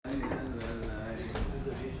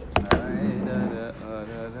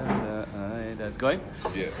It's going?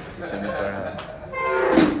 Yeah.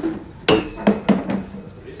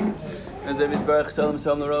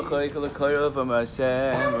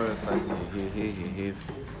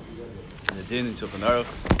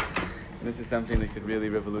 This is something that could really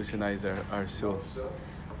revolutionize our shul.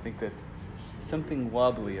 I think that something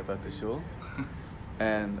wobbly about the shul.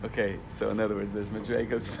 And okay, so in other words, there's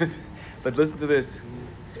madregas, but listen to this.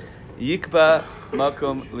 Yikba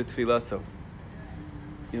makom litfilaso.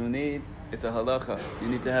 You need, it's a halacha. You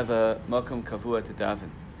need to have a makom kavua to daven.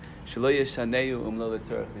 Shelo yeshaneu umlo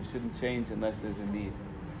letzorach. They shouldn't change unless there's a need.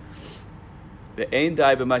 Ve'ein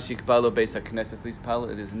dai b'ma shikbalo beis hakneses lispal.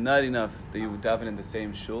 It is not enough that you daven in the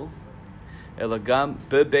same shul. Elagam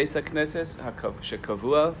bebeis hakneses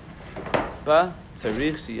shekavua ba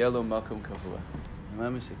tzarich sheyelo makom kavua.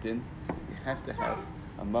 You have to have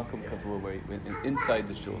a makom kavua where inside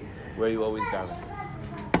the shul, where you always daven.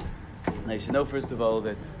 Now you should know first of all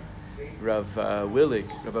that Rav Willig,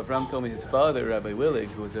 Rav Avram told me his father, Rabbi Willig,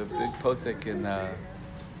 who was a big posek in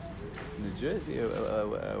New Jersey,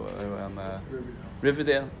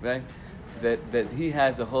 Riverdale, right? That he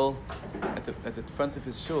has a whole at the front of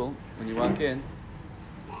his shul when you walk in,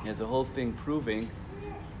 he has a whole thing proving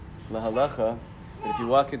la halacha. If you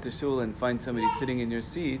walk into shul and find somebody sitting in your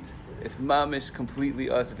seat, it's mamish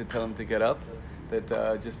completely usher to tell him to get up.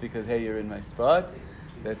 That just because, hey, you're in my spot.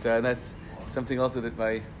 That's something also that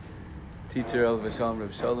my teacher, El Vasham,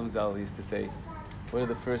 Reb Shalom Zal, used to say. What are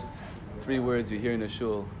the first 3 words you hear in a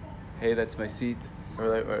shul? Hey, that's my seat.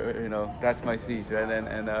 Or that's my seat. Right?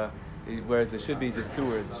 And whereas there should be just 2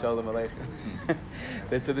 words, Shalom Aleichem.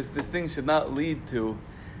 So this thing should not lead to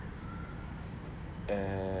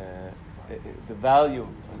the value,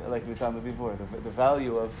 like we talked about before, the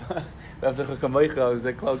value of is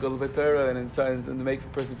a klal gadol b'Torah, and to make the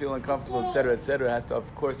person feel uncomfortable, etc., has to,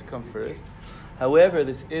 of course, come first. However,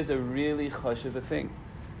 this is a really chashuv thing,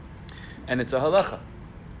 and it's a halacha,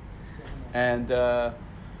 and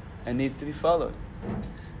needs to be followed,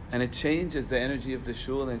 and it changes the energy of the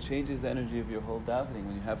shul and changes the energy of your whole davening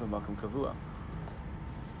when you have a makom kavua.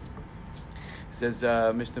 It says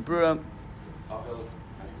Mishnah Brura.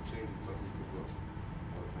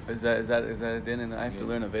 Is that a din? And I have to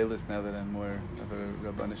learn Avelis now that I'm more of a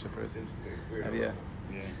Rabbanisha person. Yeah.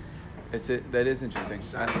 That is interesting.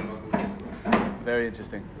 Very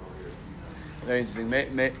interesting. Very interesting.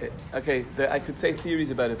 Okay, I could say theories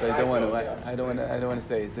about it, but I don't want to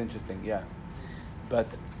say it's interesting. Yeah, but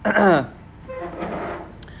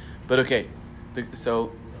okay.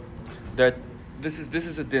 So that this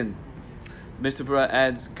is a din. Mr. Bura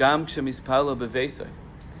adds gam kshemispalo beveisai.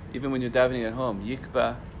 Even when you're davening at home,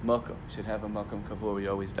 yikba makom, should have a makom kavur where you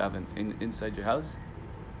always daven inside your house.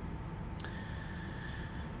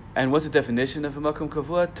 And what's the definition of a makom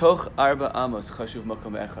kavur? Toch arba amos chashuv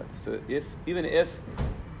makom echad. So even if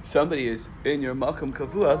somebody is in your makom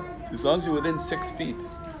kavur, as long as you're within 6 feet,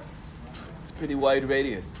 it's a pretty wide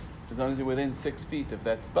radius. As long as you're within 6 feet of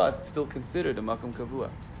that spot, it's still considered a makom kavur.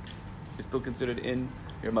 It's still considered in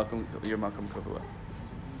your makom kavur.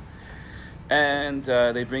 And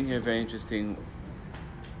they bring here very interesting.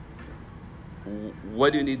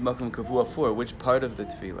 What do you need makom kavua for? Which part of the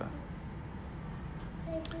tefillah?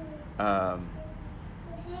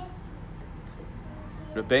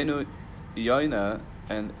 Rabbeinu Yoina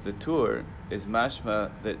and the Tur is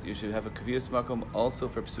mashma that you should have a kaviyas makom also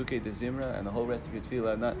for psukei de zimra and the whole rest of your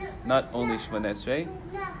tefillah, not only Shmoneh Esrei,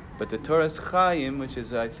 but the Torah's Chaim, which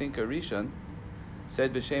is I think a Rishon,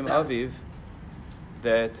 said b'shem Aviv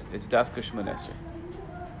that it's dafka Shmoneh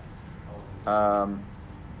Esrei.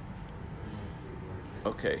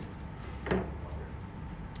 Okay.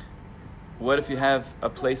 What if you have a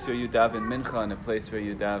place where you daven mincha and a place where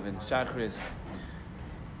you daven shachris?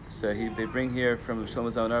 So they bring here from Shlomo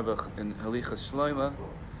Zalman Auerbach in Halichas Shloima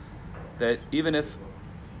that even if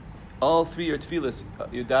all 3 are tefillas,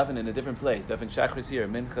 you daven in a different place, daven shachris here,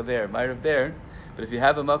 mincha there, ma'ariv there, but if you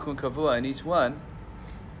have a makom kavua in each one,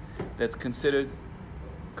 that's considered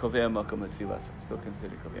kovei makom letfilah. It's still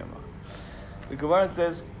considered kovei makom. The Gemara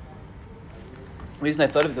says. The reason I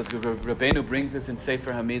thought of this is because Rabbeinu brings this in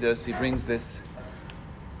Sefer Hamidas. He brings this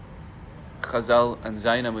Chazal and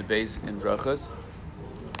Zayin Amud Beis in Brachos.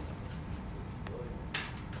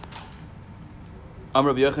 Am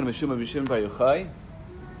Rabbi Yochanan Meshuma B'Shimon Bar Yochai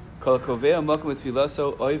Kol Kovei Makom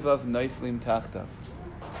Letfilaso Oivav Neiflim Tachtav.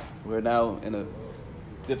 We're now in a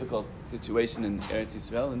difficult situation in Eretz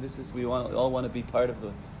Yisrael, and we all want to be part of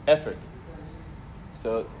the effort.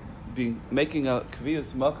 So, making a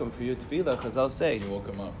kviyus makom for your tefillah, Chazal say, you woke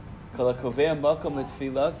him up. Kol hakovei makom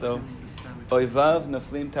letefillah, so oivav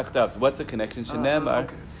naflim tachtav. So what's the connection? Shenemar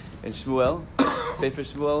in Shmuel, Sefer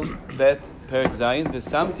Shmuel Bet Perek Zayin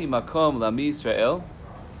V'samti makom lami Yisrael.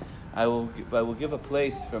 I will give a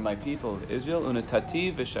place for my people Israel.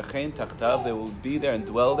 Unatati v'shachein tachtav. They will be there and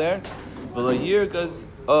dwell there. V'lo yirgaz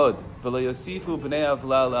od v'lo yosifu b'nei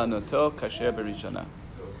avla la'anoto kasher berishana.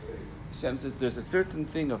 Hashem says there's a certain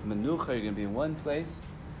thing of menucha. You're going to be in one place,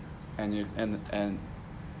 and then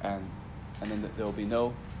there will be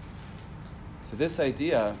no. So this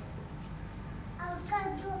idea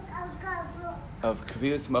of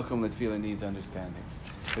kviyus makom l'tefillah needs understanding.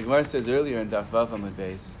 The Gemara says earlier in Daf Vav Amud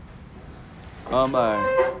Beis, Amar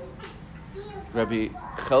Rabbi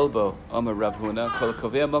Chelbo, Amar Rav Huna, Kol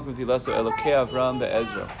kovei makom v'filaso Elokei Avram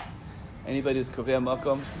be'Ezra. Anybody who's kovei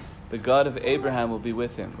makom, the God of Abraham will be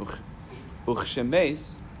with him.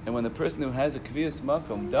 Uchshemes, and when the person who has a kviyus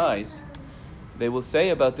makom dies, they will say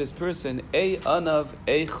about this person, Ei anav,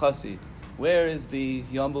 ei chasid. Where is the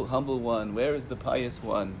humble one? Where is the pious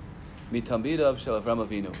one? Mitamidav shel Avram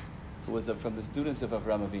Avinu, who was from the students of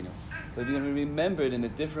Avram Avinu. But you're going to be remembered in a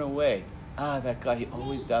different way. That guy, he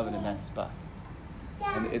always davened in that spot.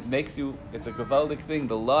 And it makes you, it's a gavaldic thing.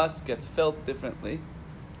 The loss gets felt differently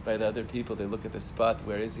by the other people. They look at the spot,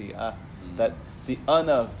 where is he? That the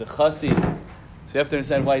anav, the chassid. So you have to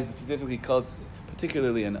understand why he's specifically called,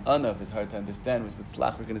 particularly an anav is hard to understand, which the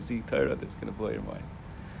tzlach we're going to see Torah that's going to blow your mind.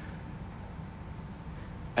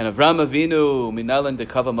 And Avram Avinu, minalan de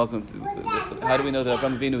kava makom. How do we know that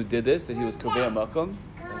Avram Avinu did this? That he was kovei makom?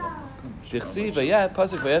 Dichsi vayat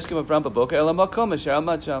pasuk vayashkim Avram baboker el makom asher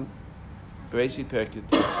amad sham. Bereshit perek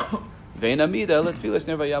yud. Vein amida el tefillah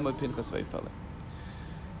shner vayamod pinchas vayfaleh.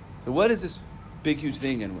 So what is this big huge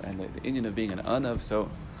thing and the Indian of being an anav? So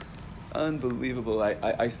unbelievable.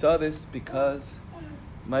 I saw this because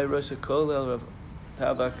my Rosh HaKolel Rav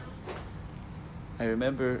Tabak. I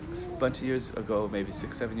remember a bunch of years ago, maybe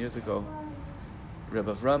 6-7 years ago, Reb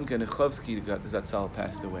Avram Genichovsky Zatzal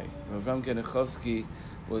passed away. Reb Avram Genichovsky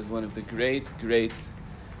was one of the great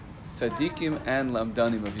tzaddikim and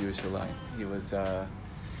lamdanim of Yerushalayim. He was an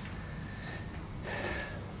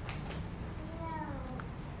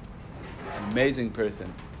amazing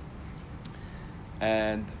person.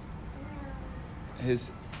 And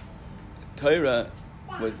his Torah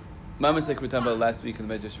was, mamash like we were talking about last week in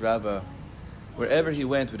the Medrash Rabbah. Wherever he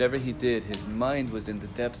went, whatever he did, his mind was in the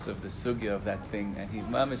depths of the sugya of that thing, and he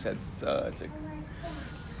mamish had such a.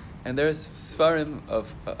 And there's svarim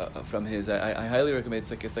from his. I highly recommend.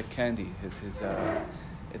 It's like candy. It's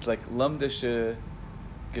like lumdish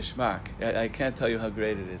geschmack. I can't tell you how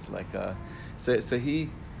great it is. Like so he.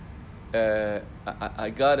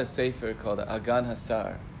 I got a sefer called Agan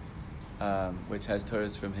Hasar, which has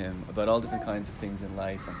Torahs from him about all different kinds of things in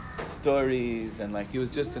life and stories, and like he was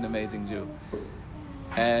just an amazing Jew.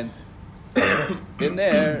 And in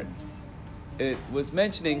there, it was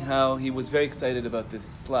mentioning how he was very excited about this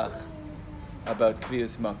tzlach, about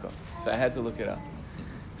kviyus makom. So I had to look it up.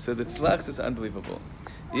 So the tzlach is unbelievable.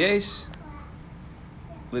 Yesh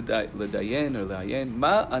l'dayen or la'ayen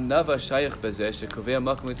ma anava shayach bezeh shekovei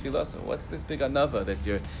makom l'tfilaso. What's this big anava that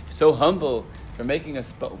you're so humble for making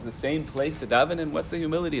the same place to daven in? What's the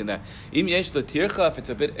humility in that? Im yesh l'tircha, if it's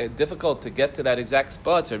a bit difficult to get to that exact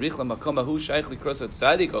spot, sharich la'makom ahu shayach likros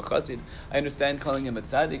tzaddik or chasid. I understand calling him a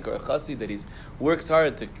tzaddik or a chasid that he works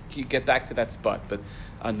hard to get back to that spot, but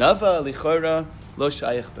anava lichora lo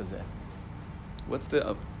shayach bezeh.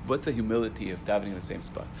 What's the humility of davening in the same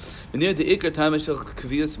spot? Near the ikar time shel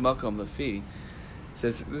kviyus makom lafi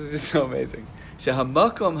says, this is just so amazing.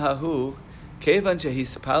 Shehamakom hahu kevan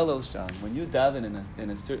shehispalel sham. When you daven in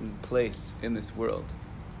a certain place in this world,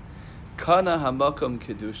 kana hamakom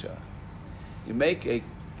kedusha. You make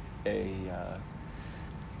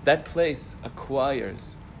that place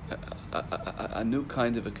acquires a new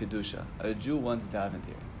kind of a kedusha. A Jew once davened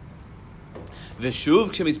here. Veshuv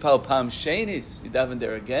k'mispal pam shenis, you daven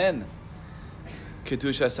there again.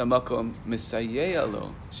 Kedusha samakom misayeh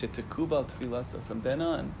lo shetekubal tefilasa. From then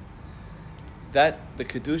on, that the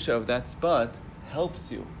kedusha of that spot helps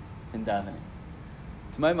you in davening.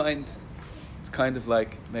 To my mind, it's kind of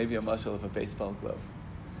like maybe a mashal of a baseball glove.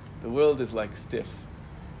 The world is like stiff,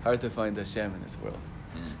 hard to find Hashem in this world.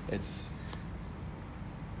 It's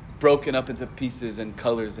broken up into pieces and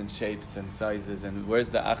colors and shapes and sizes, and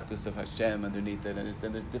where's the achdus of Hashem underneath it, and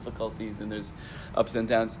then there's difficulties and there's ups and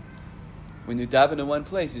downs. When you daven in one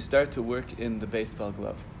place, you start to work in the baseball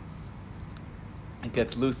glove. It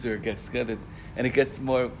gets looser, it gets good, and it gets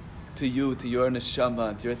more to you, to your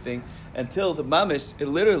neshama, to your thing, until the mamish, it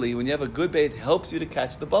literally, when you have a good bait, helps you to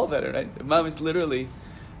catch the ball better, right? The mamish literally,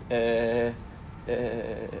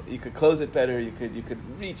 you could close it better, you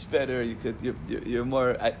could reach better, you're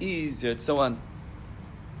more at ease, and so on.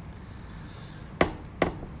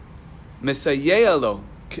 Mesayeyalo.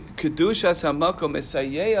 Kedushas hamakom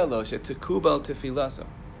mesayeyalo shetekubal tefilaso.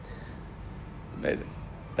 Amazing.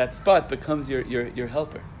 That spot becomes your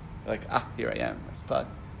helper. Like, here I am, my spot.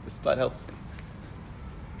 The spot helps me.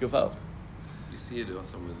 Gewalt. You see it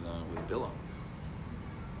also with Bilam.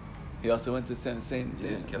 He also went to the same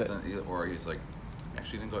Yeah, he kept on, or he's like,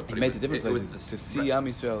 actually didn't go. He made to different places to see Am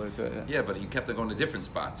Yisrael. Yeah, but he kept on going to different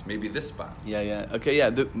spots. Maybe this spot. Yeah. Okay,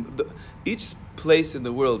 yeah. Each place in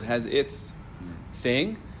the world has its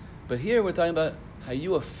thing, but here we're talking about how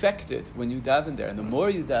you affect it when you daven there, and the more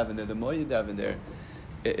you daven there,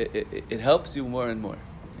 it helps you more and more.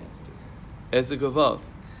 It's a gewalt.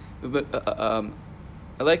 But I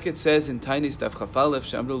like it says in Tiny Stav Chafalef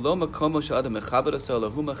Shamru Lo Makomo Shadam Mechaber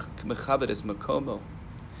Asolo Hu Mechaber is Makomo,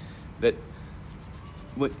 that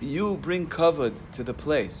when you bring kavod to the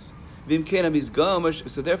place,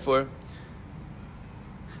 so therefore,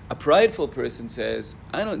 a prideful person says,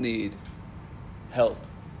 I don't need help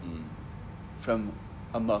from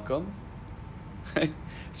a makom.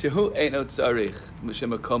 Shehu eino tzarich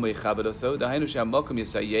shemakom yichaber oso. Dahainu she'amakom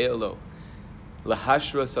yisayeh lo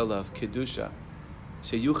lahashros alav kedusha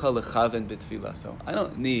sheyuchal lechaven b'tfilaso. I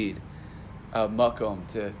don't need a makom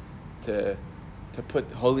to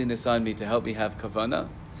put holiness on me to help me have kavana.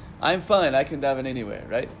 I'm fine. I can daven anywhere,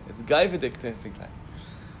 right? It's gaivadik to think like.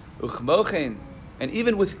 Uchmochen, and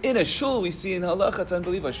even within a shul, we see in halacha, it's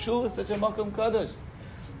unbelievable. Shul is such a makom kadosh.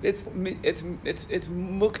 It's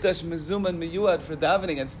mukdash mezuman miyuad for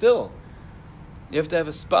davening, and still you have to have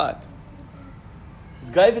a spot.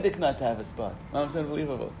 It's gaivadik not to have a spot. It's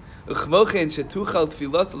unbelievable. Uchmochen shetuchal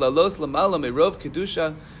tfilos lalos lamala merov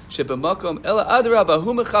kedusha shebamakom ela adraba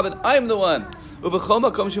hu mechaben. I'm the one. Uvechol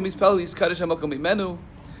makom shumispal yiskadesh hamakom imenu.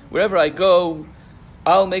 Wherever I go,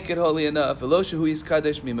 I'll make it holy enough. Velo shehu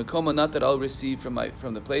yiskadesh mimakom, not that I'll receive from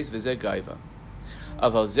the place. V'zeh gaiva.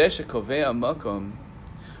 Aval zeh shekovei hamakom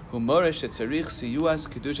hu moresh shetzarich siyuas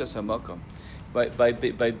kedushas hamakom.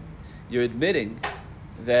 By you're admitting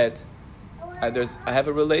that I have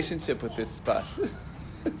a relationship with this spot.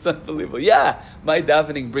 It's unbelievable. Yeah, my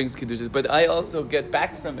davening brings kedusha, but I also get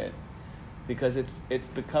back from it because it's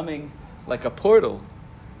becoming like a portal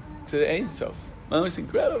to Ein Sof. It's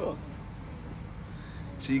incredible.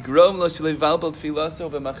 It's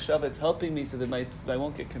helping me so that I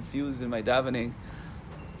won't get confused in my davening.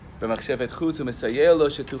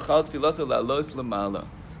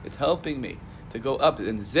 It's helping me to go up.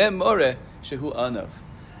 And zeh more shehu anav.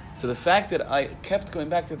 So the fact that I kept going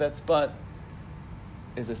back to that spot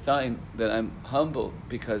is a sign that I'm humble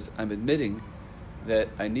because I'm admitting that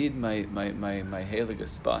I need my heilige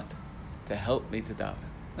spot to help me to daven.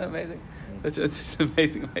 Isn't that amazing? That's just an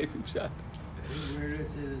amazing shot. Where did it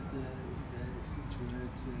say that it's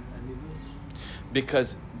related to anivus?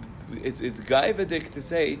 Because it's gaivadik to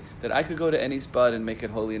say that I could go to any spot and make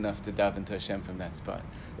it holy enough to daven to Hashem from that spot.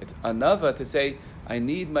 It's anava to say I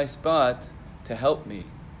need my spot to help me,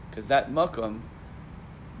 because that makom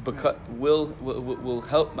will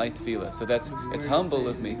help my tefillah. So it's humble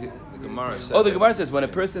of me. The Gemara says. The Gemara says when a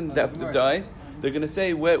person dies, they're going to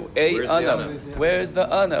say, where's anav? Where's the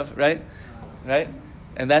anav? Right?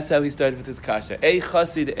 And that's how he started with his kasha.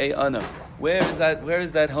 Chasid, anav. Where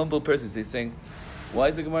is that humble person? So he's saying, why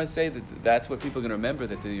does the Gemara say that's what people are going to remember,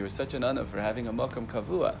 that you were such an anav for having a makam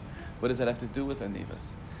kavua? What does that have to do with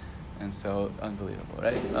anivas? And so, unbelievable,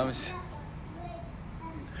 right?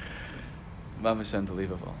 Mamish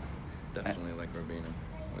unbelievable. Definitely like Rabbeinu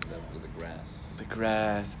with the grass. The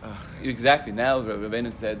grass. Exactly. Now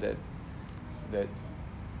Rabbeinu said that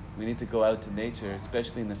we need to go out to nature,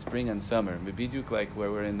 especially in the spring and summer. Biduk like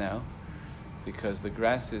where we're in now, because the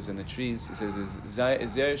grasses and the trees, he says, is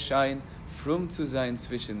zer shine frum zu sein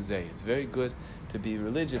zwischen zeh. It's very good to be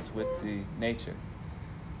religious with the nature.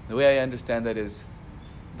 The way I understand that is,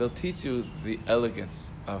 they'll teach you the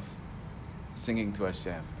elegance of singing to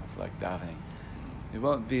Hashem, of like davening. It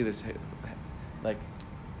won't be this, like,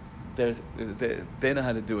 they know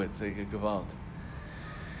how to do it, so you get gewalt.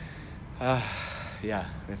 Yeah,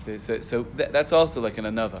 that's also like an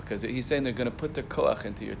anava, because he's saying they're going to put their koach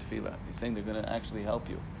into your tefillah. He's saying they're going to actually help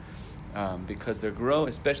you, because they're growing,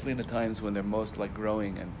 especially in the times when they're most like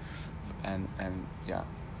growing and yeah.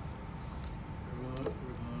 Always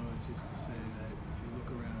used to say that if you look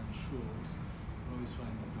around shuls, you always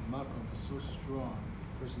find that the makom is so strong.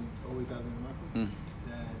 The person always does in the makom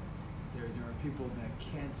that there are people that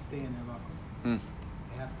can't stay in their makom.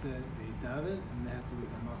 They daven and they have to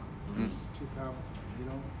leave their makom. It's too powerful for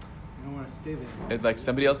them. They don't want to stay there. It's like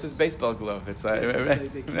somebody else's baseball glove. It's like, It's right,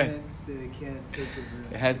 like they right. can't stay, they can't take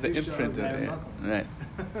the It has the tradition imprint of that it. Malcolm. Right.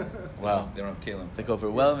 Wow. They don't have kelim. It's like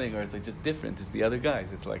overwhelming, or it's like just different. It's the other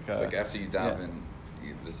guys. It's like. It's like after you yeah. daven,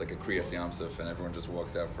 there's like a Kriyas Yamsuf, and everyone just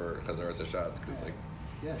walks out for Chazaras HaShatz because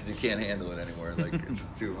you can't handle it anymore. Like it's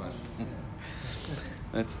just too much.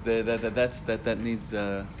 That needs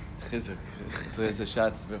chizuk. So there's a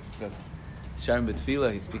shatz. Sharon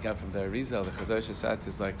B'Tfila, he speak out from the Arizal. The Chazaras HaShatz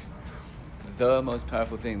is like the most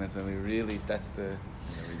powerful thing. That's when we really. It's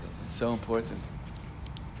so important.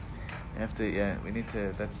 You have to. We need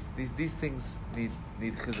to. That's these things need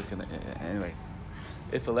chizuk. Anyway.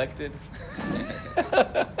 If elected,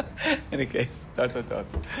 any case, ...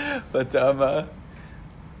 But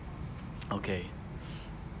okay.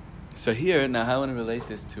 So here now, how I want to relate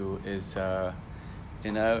this to is when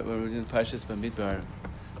we're doing Parshas Bamidbar,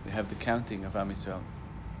 we have the counting of Am Yisrael,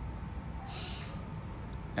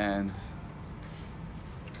 and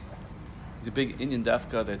the big Inyan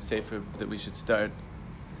Dafka that Sefer that we should start.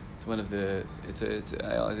 It's one of the. I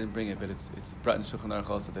didn't bring it, but it's brought in Shulchan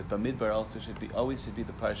Aruch also that Bamidbar also always should be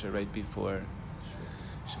the parsha right before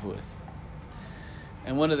Shavuos.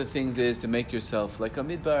 And one of the things is to make yourself like a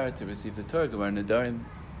Midbar to receive the Torah. Gemara Nedarim.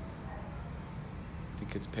 I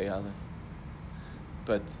think it's Pei Aleph.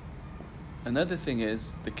 But another thing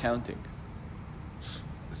is the counting.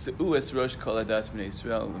 Se'ues Rosh Kol Adas B'nei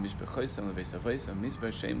Yisrael L'mishbechoisam L'veisavoisam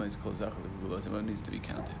Mizbar Shema is Kol Zachar L'Gulosam. What needs to be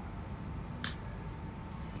counted?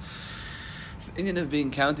 The Indian of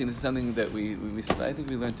being counting, this is something that we I think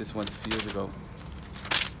we learned this once a few years ago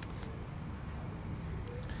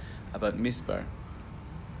about Misbar.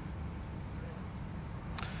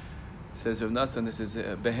 Says Rav Nassan, this is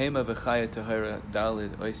Behema V'chaya Tahira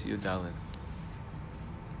Dalid Oisiyu Dalid.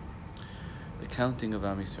 The counting of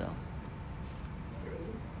Am Yisrael.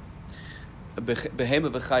 Behema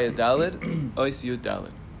V'chaya Dalid Oisiyu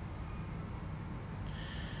Dalid.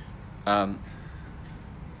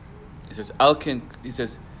 He says, Alkin,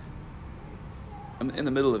 I'm in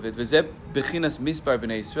the middle of it. V'zeh bechinas misbar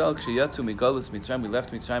b'nei Yisrael, k'sheyatzu migalus Mitzrayim, we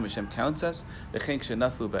left Mitzrayim, Hashem counts us, v'chein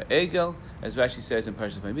k'shenaflu ba'egel, as Rashi says in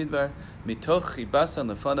Parshas Bamidbar, mitoch chibasan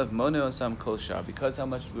lefanav moneh osam kol shah, because how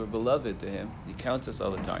much we were beloved to Him, He counts us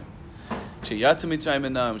all the time. K'sheyatzu Mitzrayim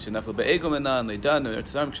enan, k'shenaflu ba'egel enan, leidan,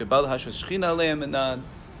 v'ertzam, k'shebal hashos shchina aleim enan,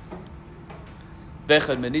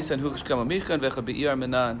 v'echad menisan hu k'shkama mishkan, v'echad be'iyar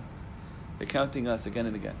menan, they're counting us again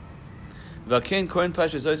and again. V'akein korin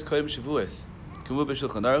pasha zois korim shavuos. Kumu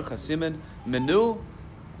b'shulchan aruch hasimen menu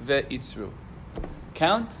ve'itzru.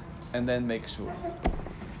 Count and then make shavuos.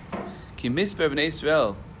 Ki misbar b'nei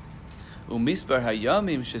Yisrael u'misbar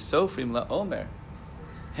hayamim shesofrim la'omer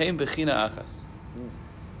heim b'china achas.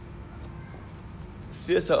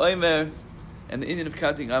 Sfiras ha'omer and the Indian of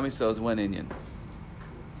counting Am Yisrael is one Indian.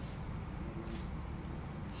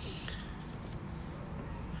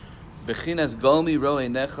 Bechinas golmi roe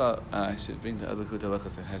necha. I should bring the other Likutei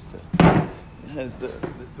Halachos. It has the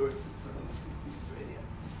sources for the radio.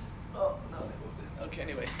 Oh no! Okay,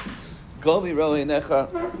 anyway. Golmi roe necha.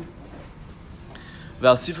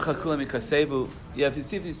 Val sifcha kulam ikasevu. Yeah, if you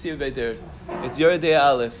see it right there, it's Yoredei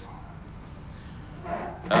Aleph.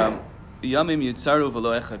 Yamim yitzaru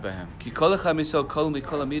v'lo echad b'hem. Ki kol echad misol kol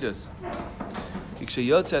mikol amidos. Ki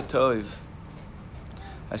k'sheyotza tov,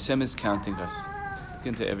 Hashem is counting us.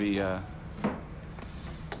 Into every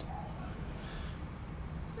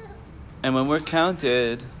and when we're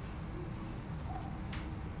counted,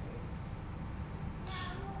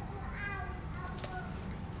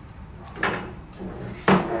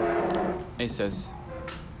 he says,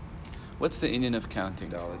 what's the Indian of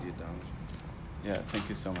counting? Yeah, thank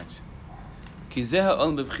you so much. Thank you so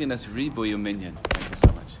much.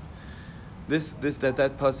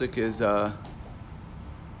 That pasuk is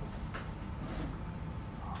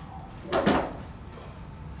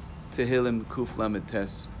Tehillim Kuf Lamed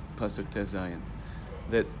Tes Pasuk Tes Zayin.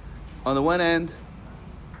 That on the one hand,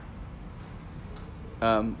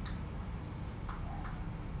 all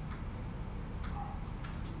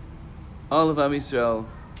of Am Yisrael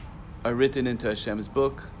are written into Hashem's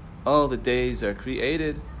book. All the days are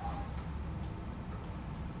created.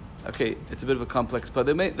 Okay, it's a bit of a complex, but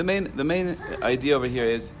the main idea over here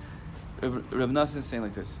is Rav Nassan is saying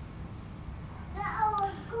like this.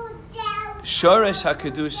 Shoresh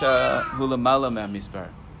HaKedusha hu lamala me'hamizbar.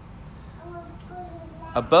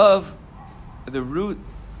 Above, the root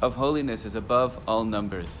of holiness is above all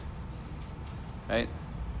numbers. Right?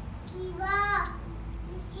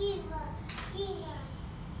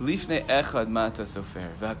 Lifnei echad mata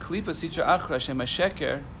sofer. V'haklipa sitra achra shem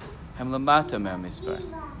hasheker hem lamata me'hamizbar.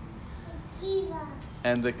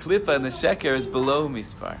 And the klipa and the sheker is below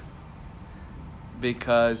mispar.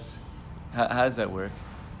 because how does that work?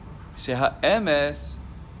 Sheha-emes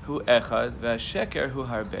hu echad ve'asheker hu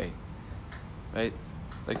harbe. Right?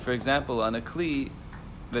 Like for example, on a kli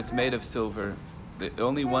that's made of silver, the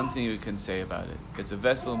only one thing you can say about it. It's a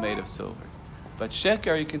vessel made of silver. But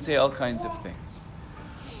sheker, you can say all kinds of things.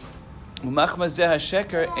 So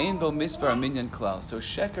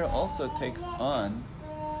sheker also takes on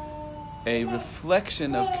a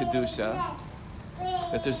reflection of kedusha,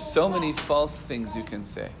 that there's so many false things you can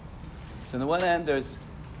say. So on the one hand, there's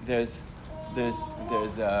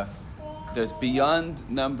beyond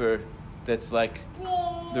number, that's like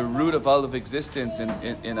the root of all of existence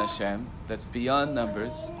in Hashem. That's beyond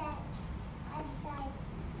numbers.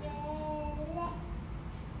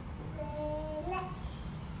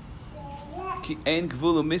 Ein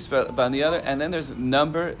gvulu misper on the other, and then there's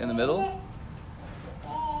number in the middle,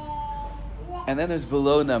 and then there's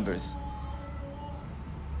below numbers,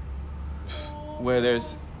 where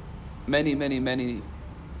there's many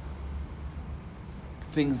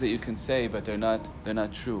things that you can say, but they're not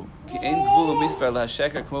true. Ki ein gvulu misper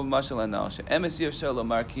lahasheker k'mo b'mashal anal she'emes yevshar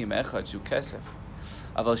lomar ki im echad shu kesef,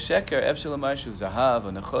 aval sheker efshar lomar shu zahav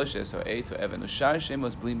or nechoshes or eit or even ushar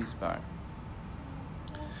shemos bli mispar.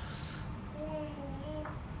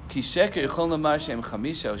 Ki sheker yichol lomar she'em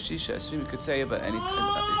chamisha or shisha esrim, you could say about anything.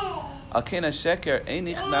 Al ken ha-sheker ein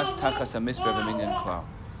nichnas tachas ha-misper v'minyan klal,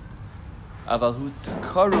 aval hu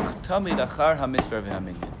karuch tamid achar ha-misper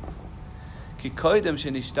v'haminyan. Ki koidem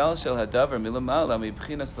shenishtal shel hadavar milamala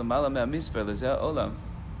mibchinas lamala me'amisper lezeh olam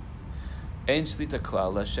ein shlita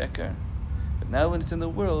klal la-sheker. But now when it's in the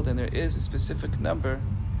world and there is a specific number,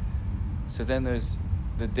 so then there's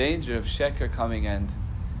the danger of sheker coming and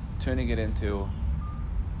turning it into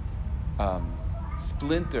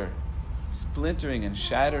splintering and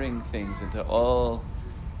shattering things into all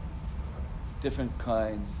different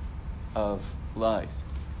kinds of lies.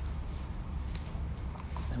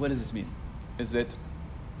 What does this mean? Is that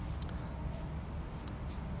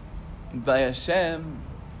by Hashem,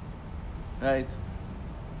 right?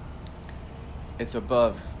 It's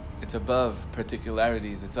above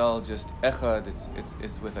particularities. It's all just echad.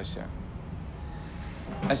 It's with Hashem.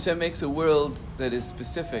 Hashem makes a world that is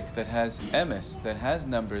specific, that has emes, that has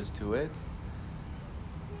numbers to it,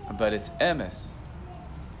 but it's emes.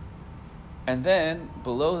 And then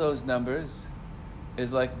below those numbers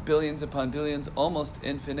is like billions upon billions, almost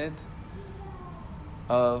infinite,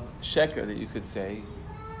 of sheker that you could say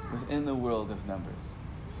within the world of numbers.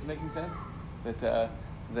 Making sense? That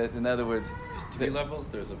in other words, there's three levels.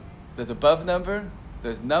 There's above number,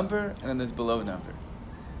 there's number, and then there's below number.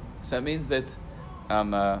 So that means that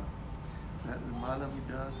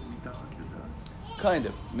kind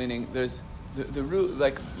of, meaning there's the root,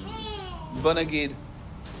 like Bonagid.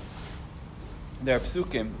 There are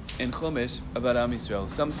psukim in Chumash about Am Yisrael.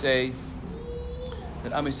 Some say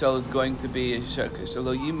that Am Yisrael is going to be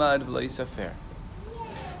shelo yimad v'lo yisafer.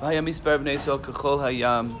 V'haya misper b'nei Yisrael k'chol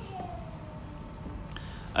hayam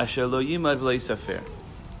asher lo yimad v'lo yisafer.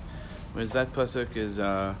 Whereas that pasuk is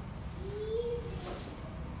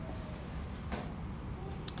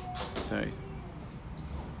sorry.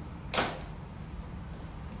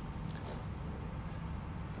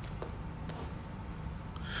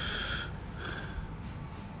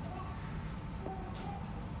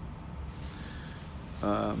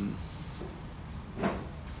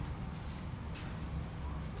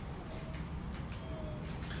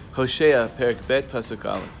 Hosea, Perik Bet, Pasuk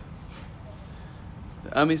Aleph.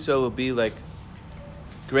 The Am Yisrael will be like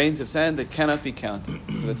grains of sand that cannot be counted.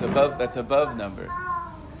 So that's above number.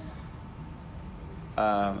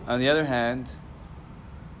 On the other hand,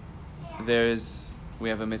 we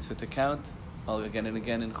have a mitzvah to count, again and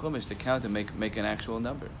again in Chumash, to count and make an actual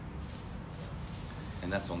number.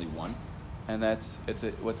 And that's only one? And what's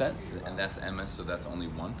that? And that's emes, so that's only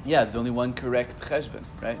one? Yeah, there's only one correct cheshbon,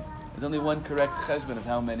 right? There's only one correct cheshbon of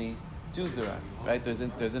how many Jews there are, right? There's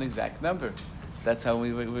an exact number. That's how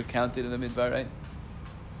we were counted in the Midbar, right?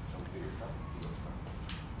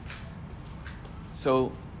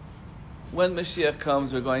 So, when Mashiach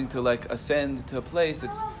comes, we're going to ascend to a place.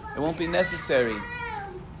 It won't be necessary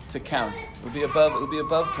to count. It will be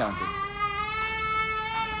above counting.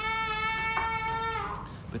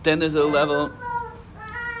 But then there's a level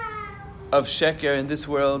of sheker in this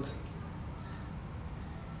world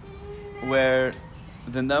where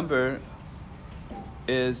the number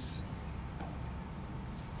is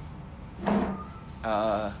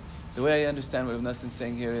the way I understand what Rav Nassan's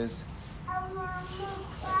saying here is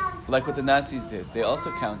like what the Nazis did. They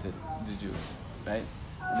also counted the Jews, right?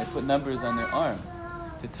 And they put numbers on their arm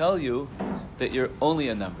to tell you that you're only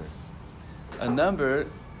a number. A number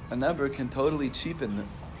a number can totally cheapen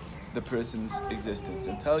the person's existence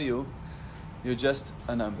and tell you you're just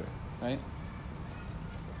a number, right?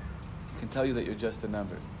 It can tell you that you're just a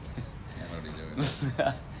number. What are you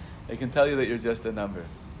doing? It can tell you that you're just a number.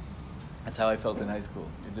 That's how I felt in high school.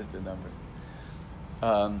 You're just a number.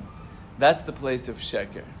 That's the place of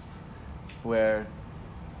sheker, where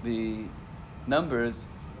the numbers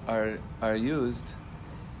are used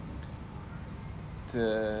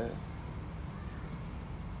to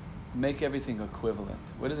make everything equivalent.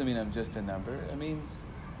 What does it mean I'm just a number? It means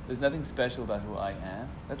there's nothing special about who I am.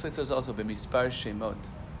 That's why it says also Bamidbar Shemot,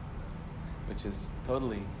 which is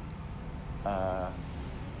totally a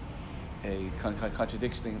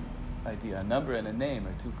contradicting idea. A number and a name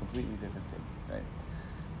are two completely different things, right?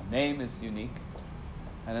 A name is unique,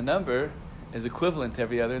 and a number is equivalent to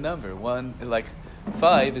every other number. One, like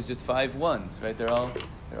 5 is just 5 ones, right? They're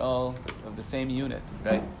all of the same unit,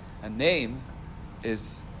 right? A name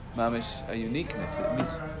is mamish a uniqueness.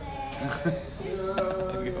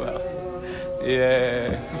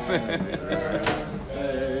 Yeah.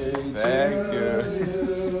 Thank you.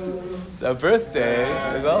 It's our birthday.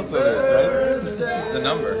 There's also this, right? It's a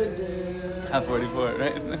number. 44,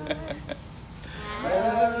 right?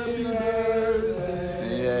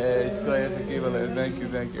 Yeah, thank you.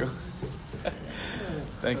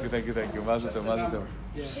 Thank you. Mazel tov.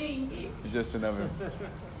 You're just a number.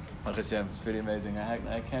 Baruch Hashem, it's pretty amazing.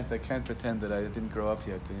 I can't pretend that I didn't grow up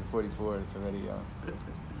yet. In 44, it's already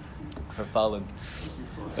fallen.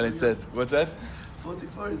 And it says, what's that?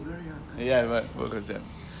 44 is very young. Yeah, right. Baruch Hashem.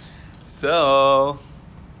 So,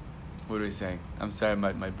 what are we saying? I'm sorry,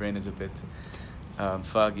 my brain is a bit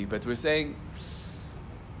foggy, but we're saying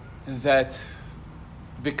that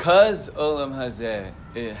because Olam Hazeh,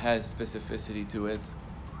 it has specificity to it,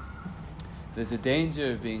 there's a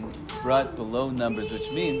danger of being brought below numbers,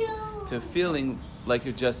 which means to feeling like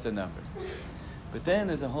you're just a number. But then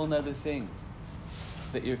there's a whole other thing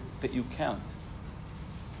that you count,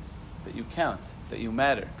 that you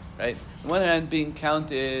matter, right? On one hand, being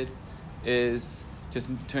counted is just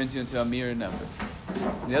turns you into a mere number.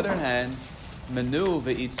 On the other hand, menu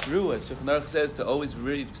ve'itzru, as Shulchan Aruch says, to always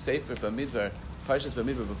read Sefer Bamidbar, Parshas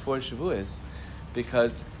Bamidbar before Shavuos,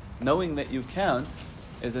 because knowing that you count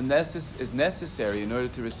is necessary in order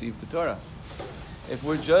to receive the Torah. If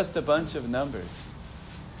we're just a bunch of numbers,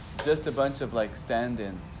 just a bunch of like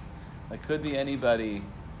stand-ins, like could be anybody,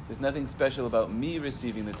 there's nothing special about me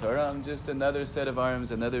receiving the Torah, I'm just another set of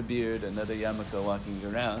arms, another beard, another yarmulke walking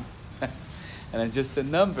around, and I'm just a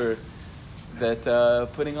number that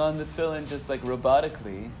putting on the tefillin just like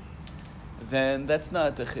robotically, then that's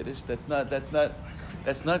not the chiddush,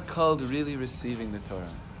 that's not called really receiving the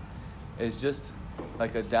Torah. It's just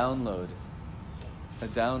like a download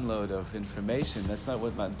of information. That's not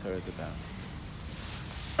what Matan Torah is about.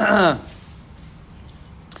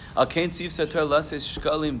 Al kain tziv sator lases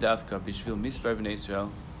shkalim davka bishvil misbar b'nei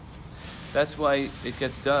Yisrael. That's why it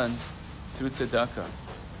gets done through tzedakah.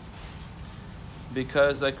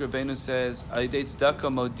 Because, like Rabbeinu says, alidei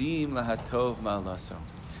tzedakah modim lahatov ma'alaso.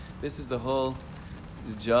 This is the whole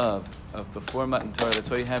job of before Matan Torah. That's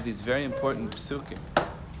why you have these very important psukim.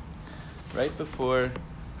 Right before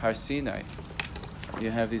Har Sinai,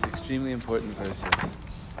 you have these extremely important verses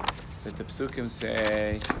that the psukim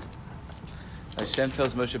say. Hashem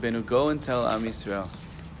tells Moshe Rabbeinu, "Go and tell Am Yisrael."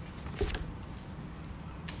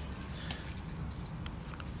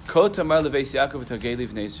 Ko tamar leveis Yaakov v'tagei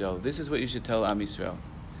livnei Yisrael. This is what you should tell Am Yisrael.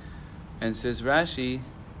 And says Rashi,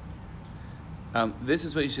 this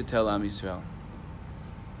is what you should tell Am Yisrael.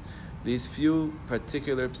 These few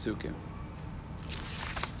particular psukim.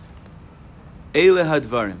 Eile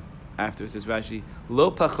hadvarim. After it says Rashi, lo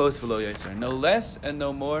pachos v'lo yasar. No less and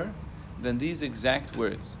no more than these exact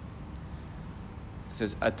words. It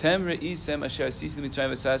says, Atem re'isem asher asisim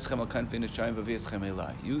Mitzrayim v'saschem al kanfei Mitzrayim v'vi'eschem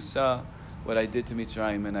elai. You saw what I did to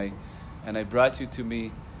Mitzrayim, and I brought you to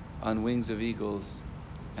me on wings of eagles,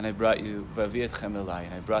 and I brought you v'vi'etchem elai,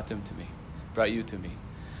 and I brought them to me, brought you to me.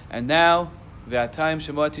 And now, ve'atayim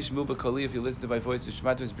shemo tishmu b'koli, if you listen to my voice,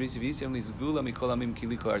 v'shmatim es brisi v'yisem li zgula mikol amim ki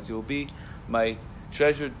li kol artz. You will be my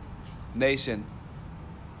treasured nation,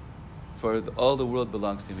 for all the world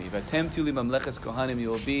belongs to me. V'atem tuli mamleches kohanim, you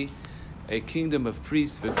will be a kingdom of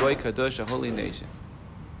priests, v'goy kadosh, a holy nation.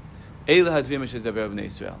 Eile hadvim asher daber b'nei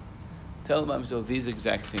Yisrael. Tell them these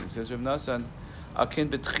exact things. Says Rav Nasan, Aken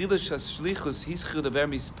betchilas hashlichus hischiu daber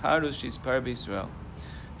misparus shispar b'Yisrael.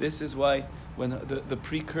 This is why when the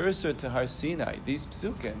precursor to Har Sinai, these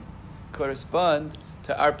psukim correspond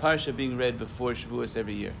to our parsha being read before Shavuos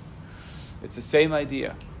every year. It's the same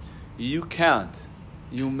idea. You count.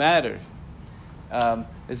 You matter.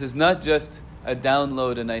 This is not just a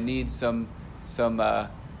download and I need some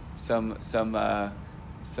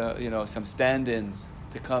stand-ins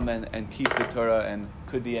to come and keep the Torah, and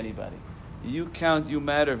could be anybody. You count, you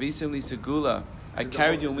matter. Visim li segula. I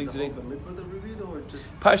carried you in wings of eagles.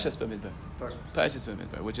 Parshas Bamidbar. Parshas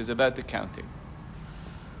Bamidbar, which is about the counting.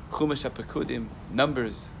 Chumash HaPekudim,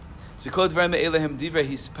 Numbers. Shekol dvarim e'elehem divrei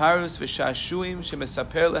hisparus v'shashuim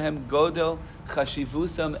shemesaper lehem godel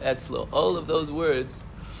chashivusam etzlo. All of those words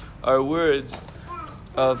are words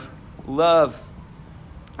of love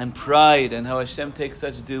and pride, and how Hashem takes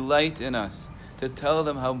such delight in us, to tell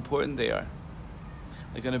them how important they are.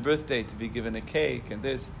 Like on a birthday, to be given a cake and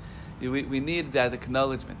this. We need that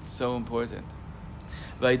acknowledgement. It's so important.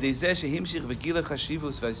 All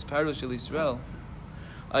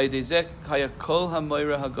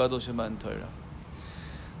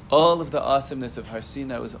of the awesomeness of Har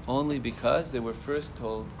Sinai was only because they were first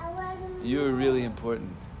told, you're really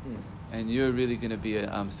important, and you're really going to be an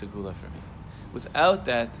Am Segula for me. Without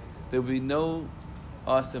that, there would be no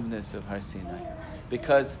awesomeness of Har Sinai,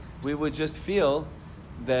 because we would just feel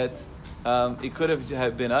that it could have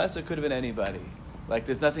been us, or it could have been anybody. Like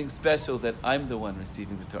there's nothing special that I'm the one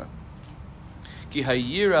receiving the Torah. Ki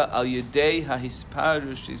hayira al yedei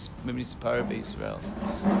hahisparush mispar beIsrael.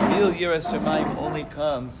 Real yiras shamayim only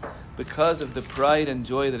comes because of the pride and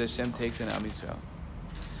joy that Hashem takes in Am Yisrael.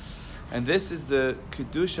 And this is the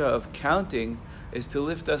kedusha of counting, is to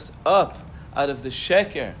lift us up out of the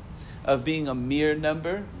sheker of being a mere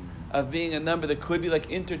number, of being a number that could be like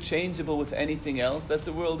interchangeable with anything else. That's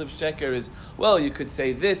the world of sheker. Is, well, you could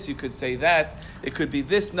say this, you could say that. It could be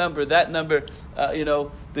this number, that number.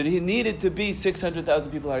 That he needed to be 600,000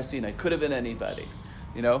 people Har Sinai. Could have been anybody.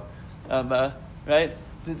 Right?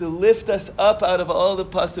 To lift us up out of all the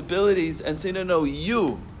possibilities and say, no,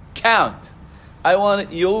 you count. I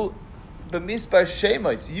want you, b'mispar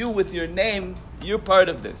shemos. You with your name, you're part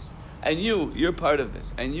of this, and you're part of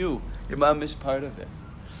this, and your mom is part of this.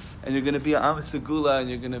 And you're going to be Am Segula, and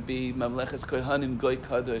you're going to be Mamleches Kohanim Goy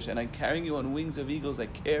Kadosh, and I'm carrying you on wings of eagles. I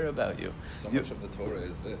care about you. So much of the Torah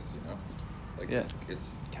is this,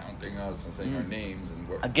 it's counting us and saying our names and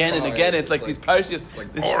again and again. It's like these parashas. It's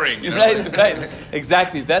like boring, right?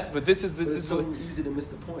 Exactly. This is so easy to miss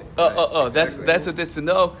the point. That's what this to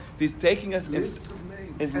know. He's taking us lists of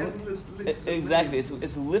names, endless lists exactly. of names.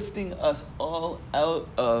 It's lifting us all out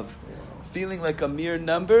of feeling like a mere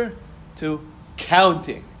number to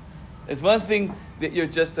counting. It's one thing that you're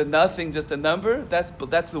just a nothing, just a number. That's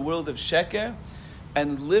the world of sheker,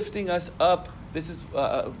 and lifting us up. This is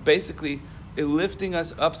basically lifting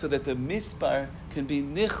us up so that the mispar can be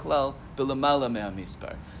nichlal b'lamala me'a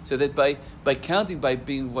mispar. So that by counting, by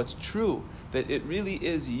being what's true, that it really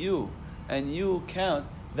is you, and you count,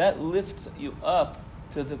 that lifts you up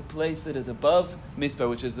to the place that is above mispar,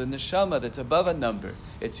 which is the neshama that's above a number.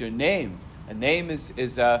 It's your name. A name is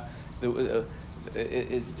the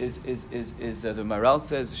Maral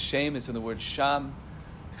says shame is from the word sham,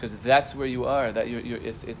 because that's where you are. That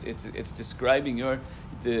it's describing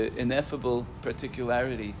the ineffable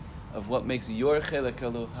particularity of what makes your chelek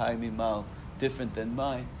Elohai mimal different than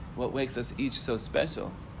mine. What makes us each so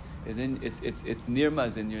special is it's nirma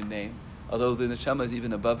is in your name. Although the neshama is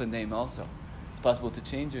even above a name also. It's possible to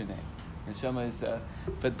change your name. Neshama is,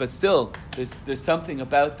 but still there's something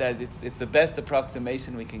about that. It's the best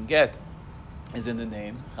approximation we can get. Is in the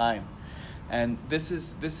name Chaim, and this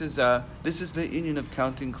is the union of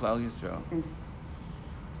counting Klal Yisrael.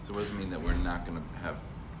 So what does it mean that we're not going to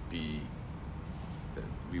that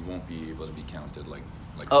we won't be able to be counted like?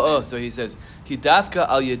 So he says Ki dafka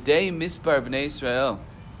al yedei mispar bnei Israel,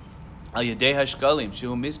 al yedei hashkalim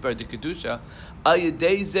shehu mispar de kedusha, al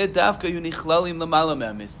yedei zeh dafka yunichlalim lamala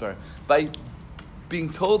me'a mispar. By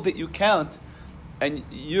being told that you count and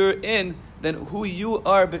you're in, then who you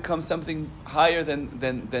are becomes something higher than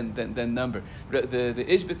number. The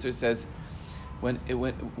Ishbitzer says,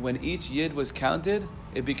 when each Yid was counted,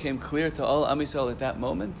 it became clear to all Am Yisrael at that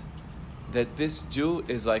moment that this Jew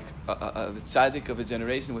is like the tzaddik of a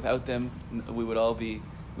generation. Without them, we would all be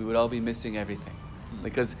missing everything.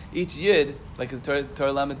 Because each Yid, like the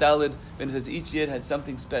Torah Lamed Daled, when it says each Yid has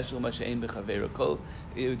something special, Masha'ein b'chaveiro kol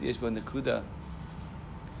Yid yesh bo nekuda.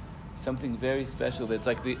 Something very special. That's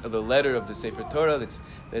like the letter of the Sefer Torah.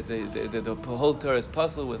 The whole Torah is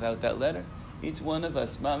puzzle without that letter. Each one of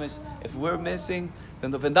us, mamish, if we're missing, then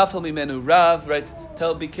the v'nafal mimenu rav, right?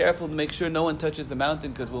 Be careful to make sure no one touches the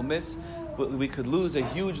mountain, because we'll miss. We could lose a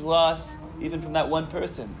huge loss even from that one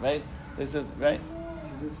person, right? There's something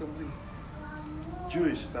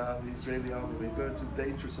Jewish about the Israeli army. When you go to a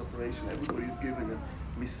dangerous operation, everybody's given a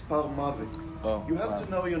mispar mavet. You have to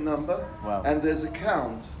know your number, and there's a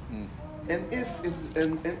count And if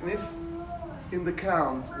in the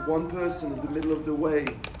count one person in the middle of the way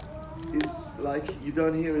is like you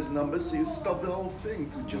don't hear his number, so you stop the whole thing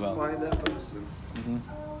to just find that person.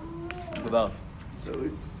 Without. So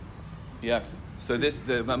it's yes. So this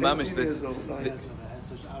the mamish this. That's why they had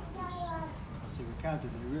such actors. Once they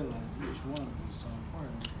recounted, they realized each one was so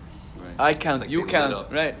important. Right. I count, It's like you being lit count,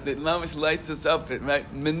 up. right? The mamish lights us up,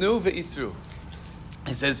 right? Menu ve'itzru.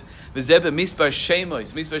 It says, "V'zeh mispar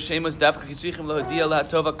shemos davka kitzichim lahodia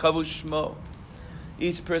lahatova kavu shmo."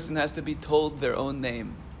 Each person has to be told their own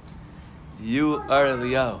name. You are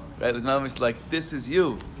Eliyahu, right? The mamish like, this is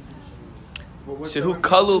you. Shehu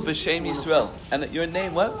kalul b'shem Yisrael, and that your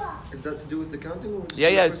name, what? Is that to do with the counting? Or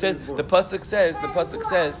Yeah. It says the pasuk says.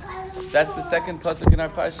 That's the second pasuk in our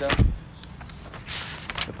parsha.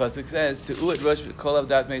 The pasuk says, "Se'u et rosh kol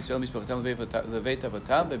avdat meYisrael mishpachatam leveit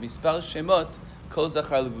avotam b'mispar shemot kol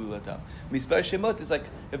zachar levulatam." Mispar shemot is like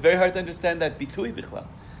very hard to understand that bitui bichlal.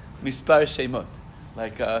 Mispar shemot,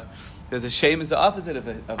 like there's a shem is the opposite of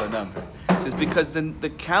a number. It says because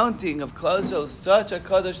the counting of Klal Yisrael is such a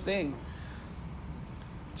kadosh thing.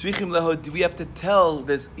 We have to tell.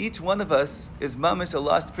 There's each one of us is mamish a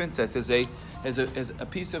lost princess, is a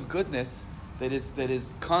piece of goodness that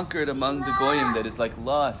is conquered among the goyim, that is like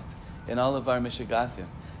lost in all of our mishagasim.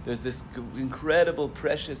 There's this incredible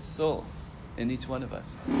precious soul in each one of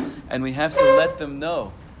us, and we have to let them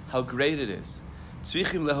know how great it is.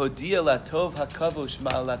 Tzrichim lehodia latov hakavu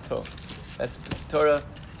shma latov. That's Torah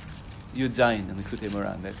Yud Zayin in the Kutei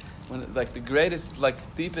Moran. That like the greatest,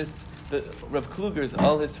 like deepest. The Rav Kluger's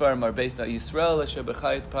all his farm are based on Yisrael Asher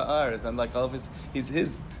B'chayit Pa'ar, and like all of his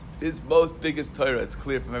most biggest Torah. It's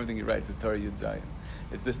clear from everything he writes. Is Torah Yud Zayin.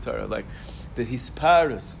 It's this Torah, like the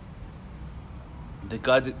Hisparus. The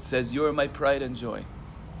God that says, "You are my pride and joy."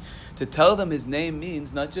 To tell them His name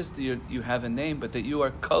means not just that you have a name, but that you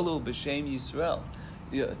are Kalul B'Shem Yisrael.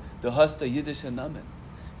 The Hosta Yiddish Hanamen.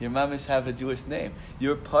 Your mamish have a Jewish name.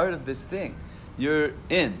 You're part of this thing. You're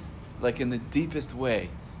in, like in the deepest way.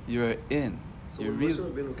 You're in. So you're when Moshe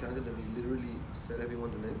Rabbeinu counted them, he literally said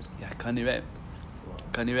everyone's names? Yeah, kanireh.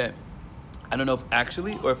 I don't know if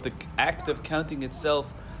actually, or if the act of counting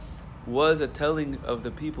itself was a telling of the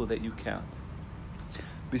people that you count.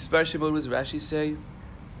 Bispar Shemot, was Rashi say?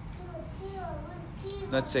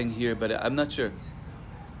 Not saying here, but I'm not sure.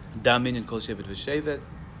 Damin and Kol Shevet V'Shevet.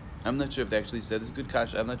 I'm not sure if they actually said this. Good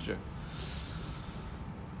kasha. I'm not sure.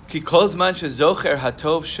 Ki Kol Zman Shezocher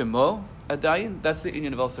Hatov Shemo. Adayin, that's the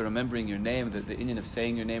inyan of also remembering your name, the inyan of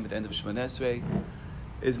saying your name at the end of Shemona Esrei,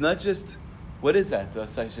 is not just, what is that? So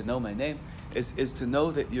I should know my name. Is to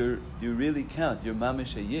know that you really count. You're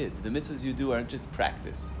mamish a yid. The mitzvahs you do aren't just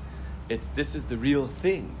practice. This is the real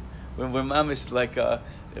thing. When we're mamish, like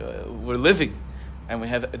we're living, and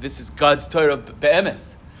this is God's Torah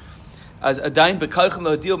be'emes. As adayin b'kalchem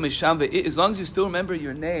lo'adil misham ve'it, as long as you still remember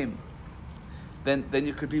your name, then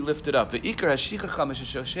you could be lifted up. The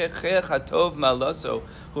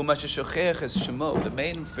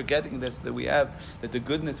main forgetting this that we have, that the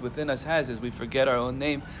goodness within us has, is we forget our own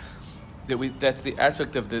name. That's the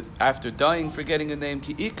aspect of the after dying, forgetting a name.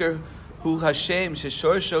 Ki ikar hu Hashem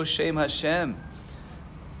sheshorsho shem Hashem.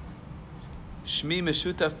 Shmi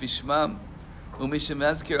meshutaf bishmam.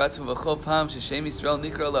 Umishemazkir atzum v'chol pam sheshem Yisrael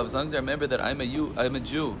nikra alav. As long as I remember that I'm a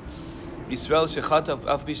Jew. Yisrael shechata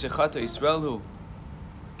af bi shechata Yisrael hu.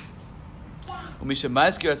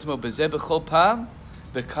 Umishemazkir atzmo bezeh b'chol pam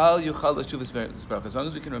v'kal yuchal l'shuvas baruch. As long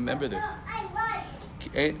as we can remember this.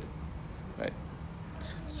 Right.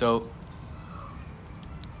 So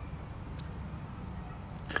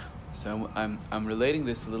I'm relating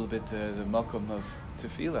this a little bit to the makom of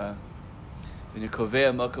tefillah. When you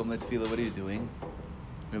kovea makom letefillah, what are you doing?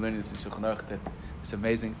 We're learning this in Shulchan Aruch, that this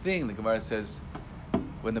amazing thing. The Gemara says,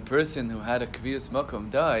 when the person who had a kvius makom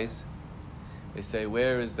dies, they say,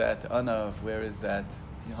 where is that anav? Where is that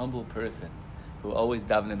humble person who always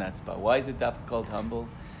daven in that spot? Why is it dafka called humble?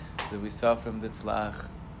 That we saw from the Tzlach,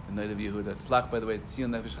 the Noid of Yehuda. Tzlach, by the way, Tzion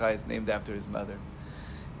Nefesh Chai, is named after his mother.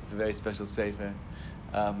 It's a very special sefer.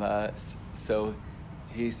 So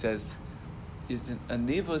he says, it's a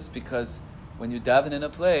nivus because when you daven in a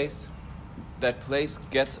place, that place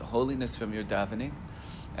gets holiness from your davening,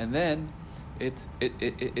 and then it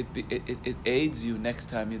aids you next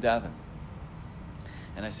time you daven.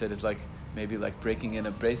 And I said it's like maybe like breaking in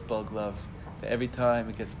a baseball glove. That every time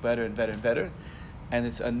it gets better and better and better, and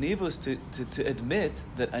it's a nivus to admit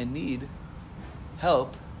that I need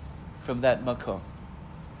help from that makom.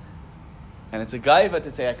 And it's a gaiva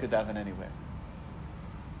to say I could daven anywhere.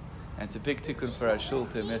 And it's a big tikkun for our shul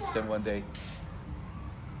to admit Hashem one day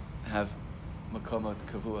have makomot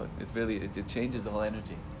kavua. It changes the whole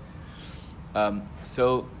energy.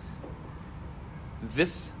 So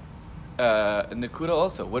this Nakuda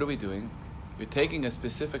also, what are we doing? We're taking a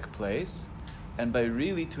specific place, and by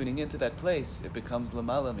really tuning into that place, it becomes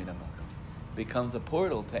Lamala Mina Makom. Becomes a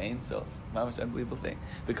portal to Ein Sof. Mamash, unbelievable thing.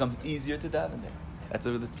 Becomes easier to daven there. That's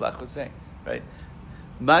what the Tzlach was saying, right?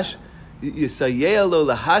 Mash Yisayeh lo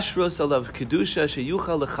lahashros alav kedusha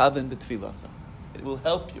sheyuchal lechaven betfilasa. It will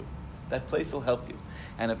help you. That place will help you.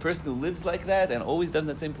 And a person who lives like that and always does in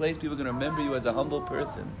that same place, people are going to remember you as a humble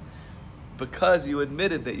person because you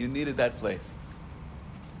admitted that you needed that place.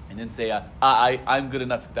 And then say, I'm good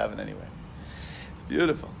enough to daven anywhere. It's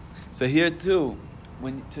beautiful. So here too,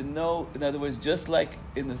 to know, in other words, just like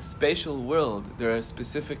in the spatial world, there are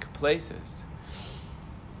specific places.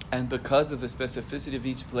 And because of the specificity of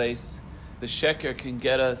each place, the sheker can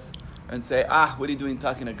get us and say, what are you doing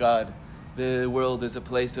talking to God? The world is a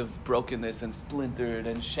place of brokenness and splintered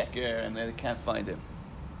and sheker, and they can't find him.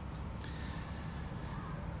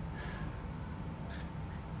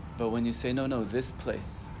 But when you say, no, this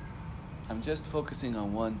place, I'm just focusing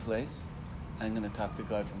on one place, I'm going to talk to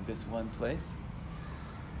God from this one place,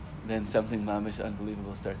 then something mamish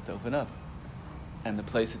unbelievable starts to open up. And the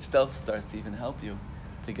place itself starts to even help you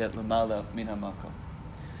to get lamala min hamakom.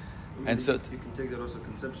 And so you can take that also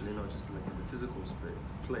conceptually, not just like in the physical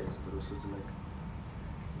place, but also to like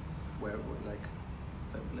where like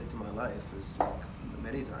if I relate to my life is like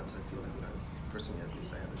many times I feel like personally at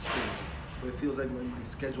least I have experiences where it feels like my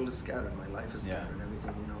schedule is scattered, my life is scattered, and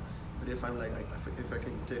everything, you know. But if I'm like if I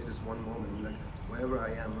can take this one moment, like wherever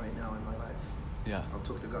I am right now in my life, I'll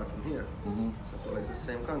talk to God from here. Mm-hmm. So I feel like it's the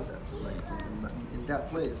same concept. Like in that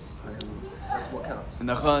place, that's what counts.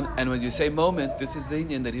 And when you say moment, this is the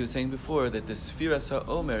Indian that he was saying before, that the Sfiras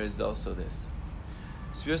HaOmer is also this.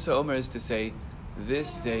 Sfiras HaOmer is to say,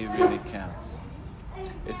 this day really counts.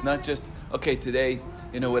 It's not just, okay, today,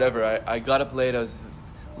 whatever, I got up late, I was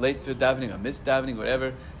late for davening, I missed davening,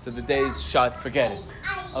 whatever, so the day is shot, forget it.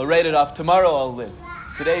 I'll write it off, tomorrow I'll live.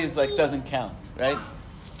 Today is like, doesn't count, right?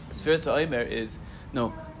 Sfiras HaOmer is,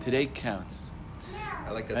 no, today counts.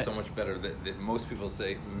 I like that right? So much better that most people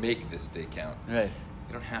say, make this day count. Right.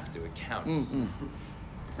 You don't have to, it counts. Mm-mm.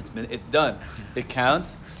 It's done. It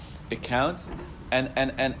counts, and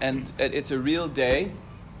it's a real day.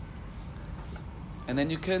 And then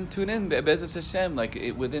you can tune in, Be'ezras Hashem, like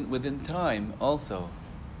within time also.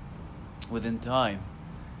 Within time.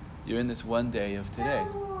 You're in this one day of today.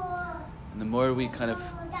 And the more we kind of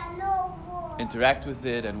interact with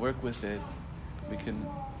it and work with it, we can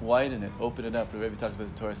widen it, open it up. The Rebbe talks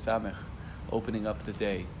about the Torah Samech, opening up the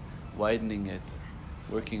day, widening it,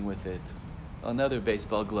 working with it. Another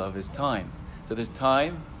baseball glove is time. So there's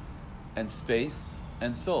time and space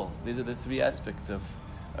and soul. These are the three aspects of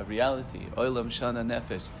reality. Olam, Shana,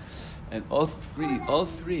 Nefesh. And all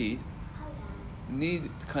three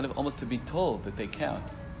need kind of almost to be told that they count.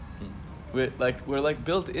 We're like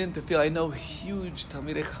built in to feel. I know huge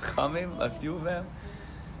Talmidei Chachamim, a few of them,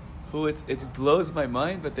 who it blows my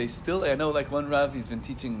mind, but they still. I know like one Rav, he's been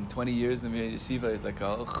teaching 20 years in the Mir Yeshiva. He's like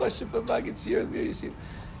Choshev Magid Shir in the Mir Yeshiva.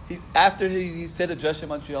 After he said a drush in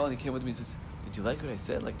Montreal, and he came with me, he says, "Did you like what I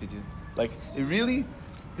said? Like, did you like it? Really?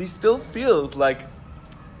 He still feels like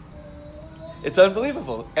it's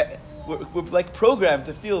unbelievable. We're like programmed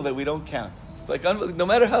to feel that we don't count. It's like no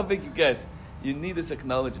matter how big you get." You need this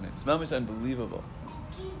acknowledgement. It's mamish unbelievable.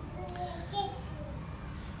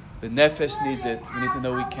 The nefesh needs it. We need to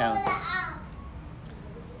know we count.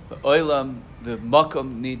 The oilam, the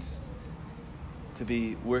makom needs to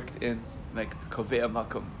be worked in, like kovea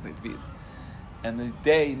makom. And the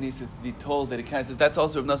day needs to be told that it counts. That's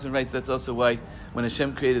also, Reb Nosson writes, that's also why when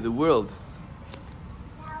Hashem created the world,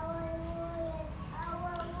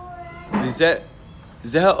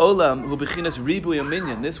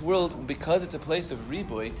 this world, because it's a place of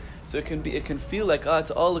ribuy, so it can feel like it's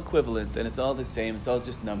all equivalent and it's all the same. It's all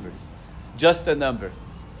just numbers, just a number.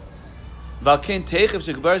 That's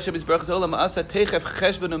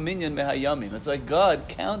why God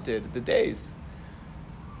counted the days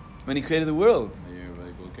when He created the world.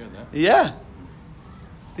 Yeah,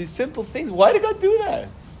 these simple things. Why did God do that?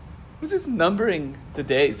 Who's this numbering the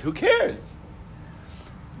days? Who cares?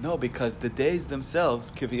 No, because the days themselves,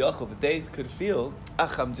 kiviyachol, the days could feel,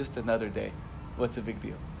 I'm just another day. What's the big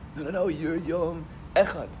deal? No, you're Yom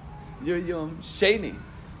Echad. You're Yom Sheni.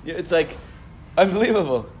 It's like,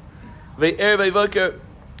 unbelievable. Ve'er ve'voker,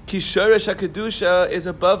 kishoresh HaKedusha is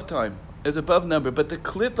above time, is above number. But the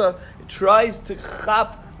Klippa tries to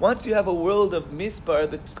chap, once you have a world of mispar,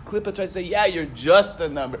 the Klippa tries to say, you're just a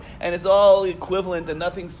number. And it's all equivalent and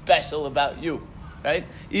nothing special about you. Right?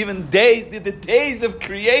 Even days, the days of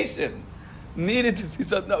creation, needed to be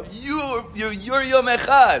something. No, you're Yom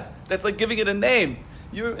Echad. That's like giving it a name.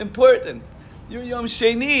 You're important. You're Yom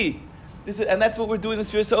Sheni. And that's what we're doing in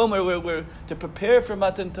Sfiras Omer. We're to prepare for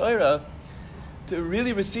Matan Torah. To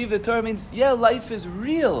really receive the Torah means, life is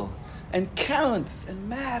real and counts and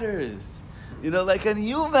matters. And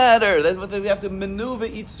you matter. That's what we have to maneuver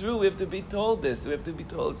each through. We have to be told this. We have to be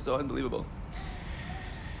told. It's so unbelievable.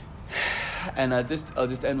 And I'll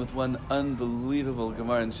just end with one unbelievable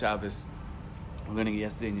Gemara in Shabbos. We're learning it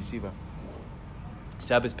yesterday in Yeshiva.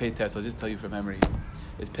 Shabbos Peites, I'll just tell you from memory.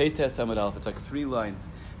 It's Peites Amud Aleph. It's like 3 lines.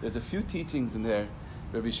 There's a few teachings in there.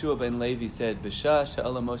 Rabbi Shua ben Levi said, B'shah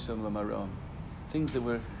she'ala Moshe l'marom. Things that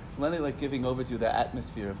were really like giving over to the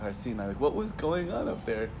atmosphere of Har Sinai. Like what was going on up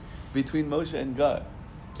there between Moshe and God?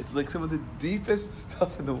 It's like some of the deepest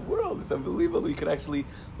stuff in the world. It's unbelievable. You could actually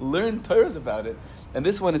learn Torahs about it. And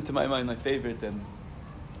this one is, to my mind, my favorite. And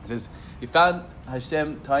it says, he found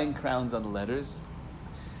Hashem tying crowns on the letters.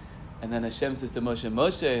 And then Hashem says to Moshe,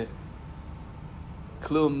 Moshe,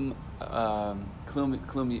 klum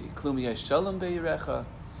yesh shalom be'irecha.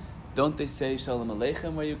 Don't they say shalom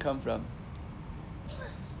aleichem where you come from?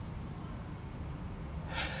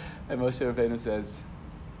 And Moshe Rabbeinu says,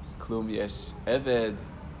 klum yesh eved.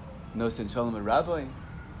 No sen shalom a rabbi.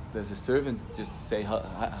 There's a servant just to say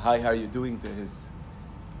hi, how are you doing to his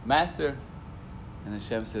master? And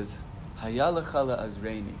Hashem says, Hayalachala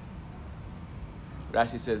azreini.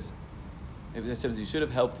 Rashi says, Hashem says, you should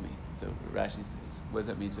have helped me. So Rashi says, what does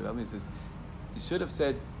that mean? He says, you should have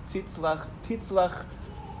said, titzlach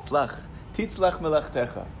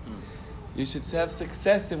melachtecha. You should have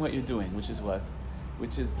success in what you're doing, which is what?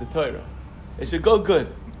 Which is the Torah. It should go good.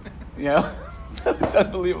 It's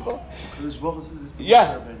unbelievable.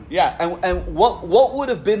 Yeah. And what would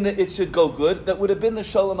have been it should go good? That would have been the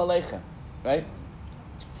Shalom Aleichem, right?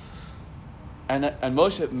 And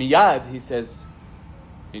Moshe miyad he says,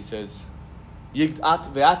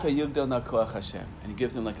 Yigdat ve'ata yigdal na koach Hashem, and he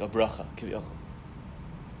gives him like a bracha, kivyochel,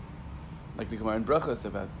 like the Gemara in Brachos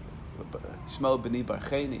about Shmuel b'ni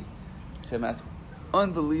Barcheni. Hashem asks,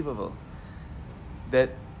 unbelievable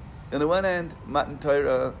that on the one hand, Matan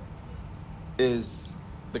Torah is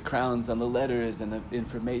the crowns on the letters and the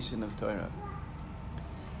information of Torah.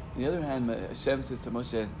 On the other hand, Hashem says to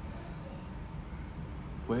Moshe,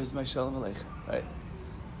 where's my Shalom Aleichem? Right?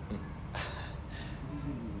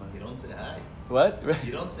 You don't say hi. What? Right.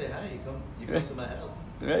 You don't say hi. You come to my house.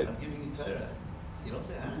 Right. I'm giving you Torah. You don't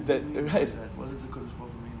say hi. Right. What does the Kodesh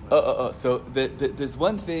Baruch mean? So there's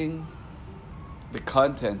one thing, the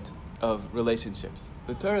content of relationships.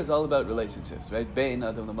 The Torah is all about relationships, right? Bein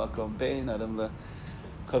adam lamakom, bein adam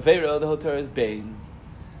lechavero. The whole Torah is bein,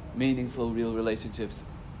 meaningful, real relationships.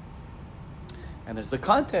 And there's the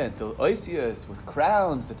content, the oisius with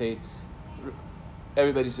crowns that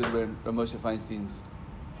everybody should learn. Moshe Feinstein's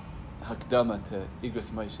Hakdama to Igros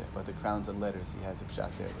Moshe about the crowns and letters. He has a pshat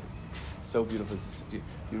there. It's so beautiful. If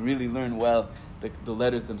you really learn well, the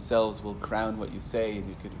letters themselves will crown what you say, and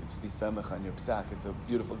you could be samach on your psak. It's a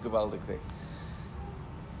beautiful, gavaldic thing.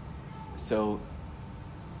 So,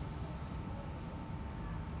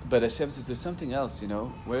 but Hashem says, there's something else,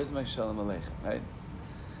 Where's my Shalom Aleichem, right?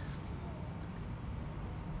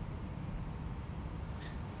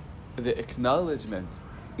 The acknowledgement,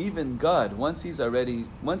 even God, once there's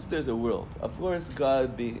a world, of course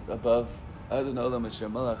God be above, Adonai Olam Asher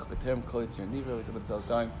Malach, B'terem Kol Yitzir Nivra, we tell it all the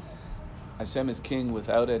time. Hashem is king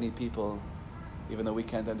without any people, even though we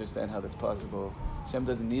can't understand how that's possible. Hashem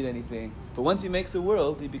doesn't need anything. But once he makes a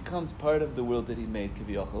world, he becomes part of the world that he made,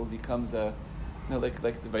 Kiviyachol. He becomes like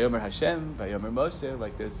the Vayomer Hashem, Vayomer Moshe,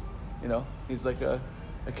 like this, he's like a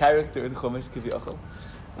character in Chumash, Kiviyachol.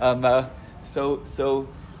 So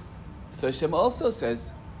Hashem also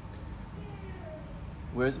says,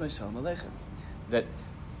 where's my Shalom Aleichem? That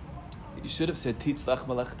you should have said, Titzlach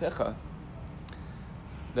Malachtecha.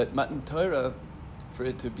 That Matan Torah, for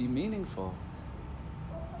it to be meaningful,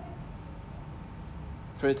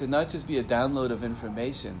 for it to not just be a download of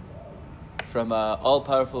information from an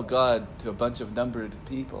all-powerful God to a bunch of numbered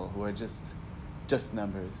people who are just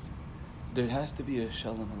numbers, there has to be a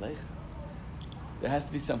Shalom Aleichem. There has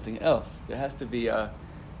to be something else. There has to be an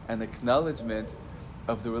acknowledgement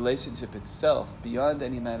of the relationship itself beyond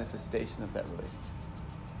any manifestation of that relationship.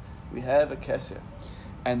 We have a kesher.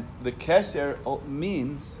 And the kesher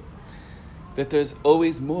means that there's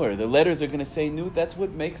always more. The letters are going to say new. That's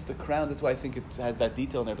what makes the crown. That's why I think it has that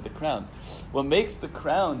detail in there, but the crowns. What makes the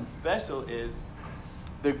crown special is,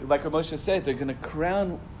 like Rav Moshe says, they're going to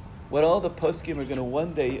crown what all the poskim are going to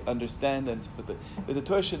one day understand. And the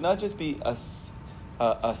Torah should not just be a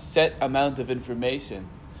set amount of information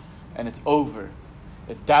and it's over.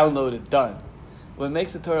 it's downloaded, done. What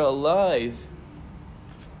makes the Torah alive,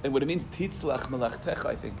 and what it means, titzlach malachtecha,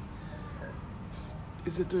 I think,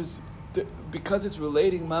 is that because it's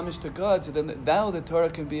relating mamish to God, so then now the Torah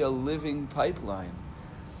can be a living pipeline.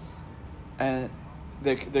 And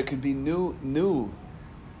there can be new,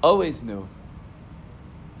 always new.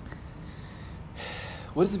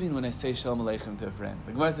 What does it mean when I say Shalom Aleichem to a friend?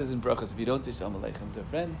 The Gemara says in Brachos, if you don't say Shalom Aleichem to a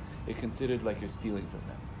friend, you're considered like you're stealing from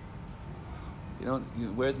them.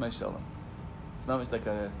 Where's my Shalom? It's not much like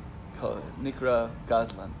a Nikra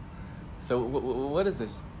Gazlan. So what is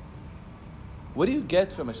this? What do you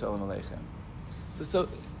get from a Shalom Aleichem? So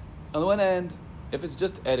on the one hand, if it's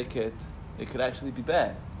just etiquette, it could actually be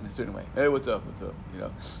bad in a certain way. Hey, what's up?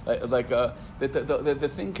 The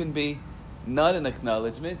thing can be not an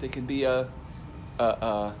acknowledgement. It can be what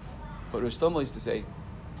Rosh Shlomo used to say,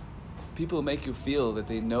 people make you feel that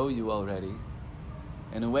they know you already.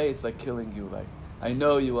 In a way, it's like killing you. Like, I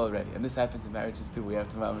know you already. And this happens in marriages too. We have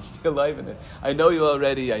to feel alive in it. I know you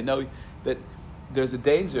already. I know that there's a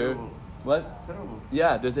danger. Terrible. What? Terrible.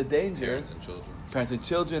 Yeah, there's a danger. Parents and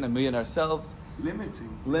children, and me and ourselves.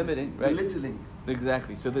 Limiting, right? Belittling.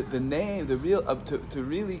 Exactly. So the name, the real, to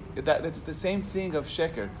really, that's the same thing of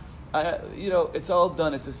sheker. It's all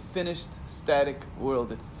done. It's a finished, static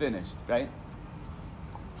world. It's finished, right?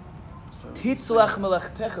 Titzlach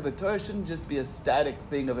malachtecha. The Torah shouldn't just be a static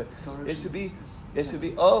thing of it. It should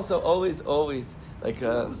be also always like That's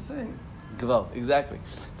what I was saying. Gewalt, exactly.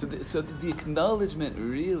 So the acknowledgement,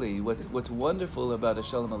 really, what's wonderful about a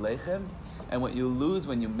Shalom Aleichem, and what you lose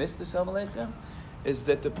when you miss the Shalom Aleichem, is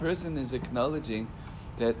that the person is acknowledging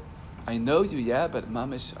that I know you, yeah, but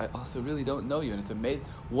mamish, I also really don't know you, and it's amazing.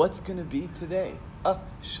 What's going to be today?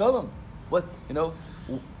 Shalom. What,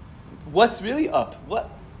 what's really up? What?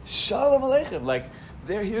 Shalom Aleichem. Like,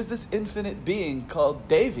 here's this infinite being called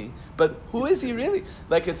Devi, but who is he really?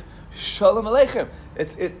 Like, it's Shalom Aleichem.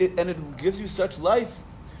 And it gives you such life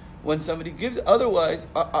when somebody gives. Otherwise,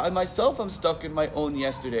 I myself am stuck in my own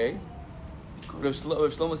yesterday. Rav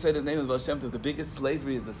Shlomo said in the name of Baal Shem Tov, the biggest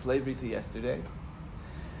slavery is the slavery to yesterday.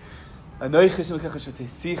 I'm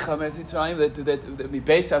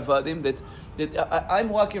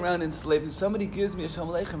walking around enslaved. If somebody gives me a Shalom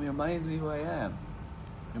Aleichem, it reminds me who I am.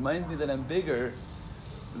 It reminds me that I'm bigger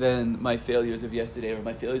than my failures of yesterday or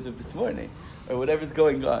my failures of this morning or whatever's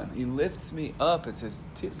going on. He lifts me up and says,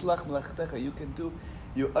 Titzlach malachtecha,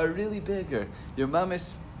 you are really bigger. Your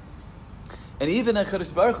mamis. And even at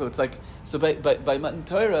HaKadosh Baruch Hu, it's like, so by Matan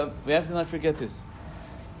Torah, we have to not forget this.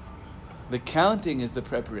 The counting is the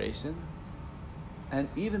preparation, and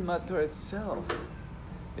even Matan Torah itself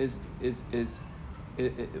is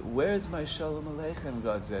where's my Shalom Aleichem,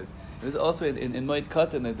 God says. There's also in Moed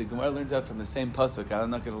Katan that the Gemara learns out from the same pasuk.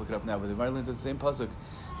 I'm not going to look it up now, but the Gemara learns out the same pasuk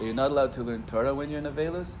that you're not allowed to learn Torah when you're in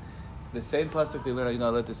Avelos. The same pasuk they learn you're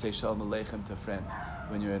not allowed to say Shalom Aleichem to a friend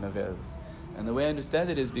when you're in Avelos. And the way I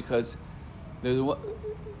understand it is because the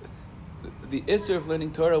Isser of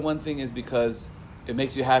learning Torah, one thing is because it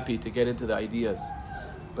makes you happy to get into the ideas.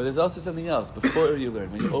 But there's also something else. Before you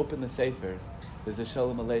learn, when you open the Sefer, there's a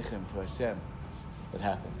Shalom Aleichem to Hashem that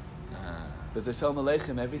happens. There's a Shalom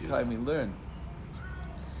Aleichem every time we learn.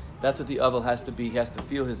 That's what the Aval has to be. He has to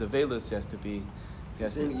feel his Avelus. He has to be... You're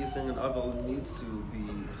saying an Aval needs to be,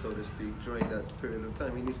 so to speak, during that period of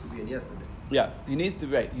time, he needs to be in yesterday. Yeah, he needs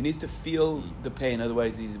to feel the pain,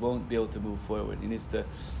 otherwise he won't be able to move forward. He needs to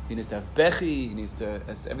have bechi, he needs to,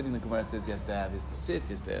 as everything the Gemara says he has to have, he has to sit,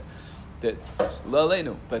 he has to, la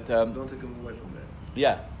aleinu. But don't take him away from that.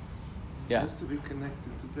 Yeah. He has to be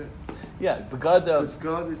connected to death. Yeah, but God because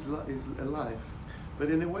God is alive. But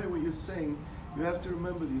in a way what you're saying, you have to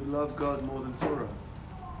remember that you love God more than Torah.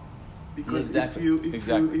 Because if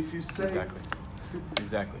you say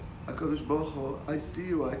exactly. HaKadosh Baruch Hu, I see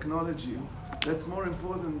you, I acknowledge you, that's more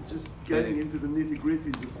important than just getting into the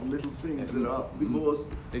nitty-gritties of little things that are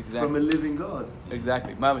divorced from a living God.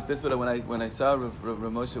 Exactly. Mamish, that's what when I saw Rav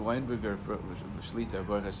Moshe Weinberger for Shlita,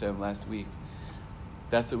 Baruch Hashem, last week,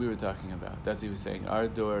 that's what we were talking about. That's what he was saying. Our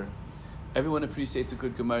door, everyone appreciates a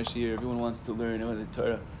good Gemara Shir, everyone wants to learn the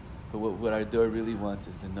Torah, but what our door really wants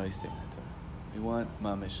is the noising the Torah. We want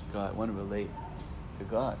Mamish God, we want to relate to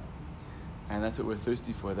God. And that's what we're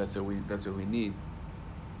thirsty for. That's what we need.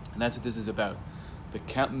 And that's what this is about. The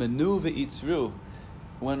count menu v'itzru.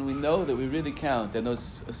 When we know that we really count, and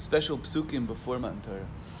those special psukim before Matan Torah,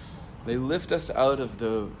 they lift us out of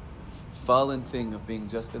the fallen thing of being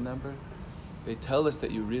just a number. They tell us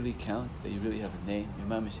that you really count, that you really have a name. You're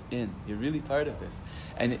mamish in. You're really part of this.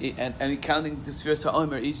 And counting the Sfiras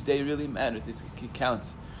HaOmer each day really matters. It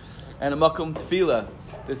counts. And a makom tefillah.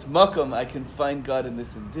 This makom, I can find God in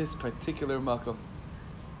this particular makom.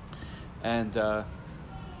 and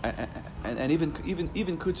even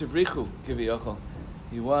Kuchabrichu Kiviyachol,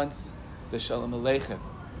 he wants the Shalom Aleichem.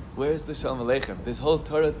 Where's the Shalom Aleichem? This whole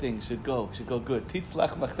Torah thing should go good.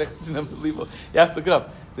 Titzlach Machtech is unbelievable. You have to look it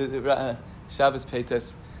up. The Shabbos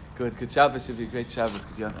Peites. Good Shabbos should be a great Shabbos.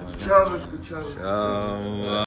 Good Yom Tov. Good Shabbos.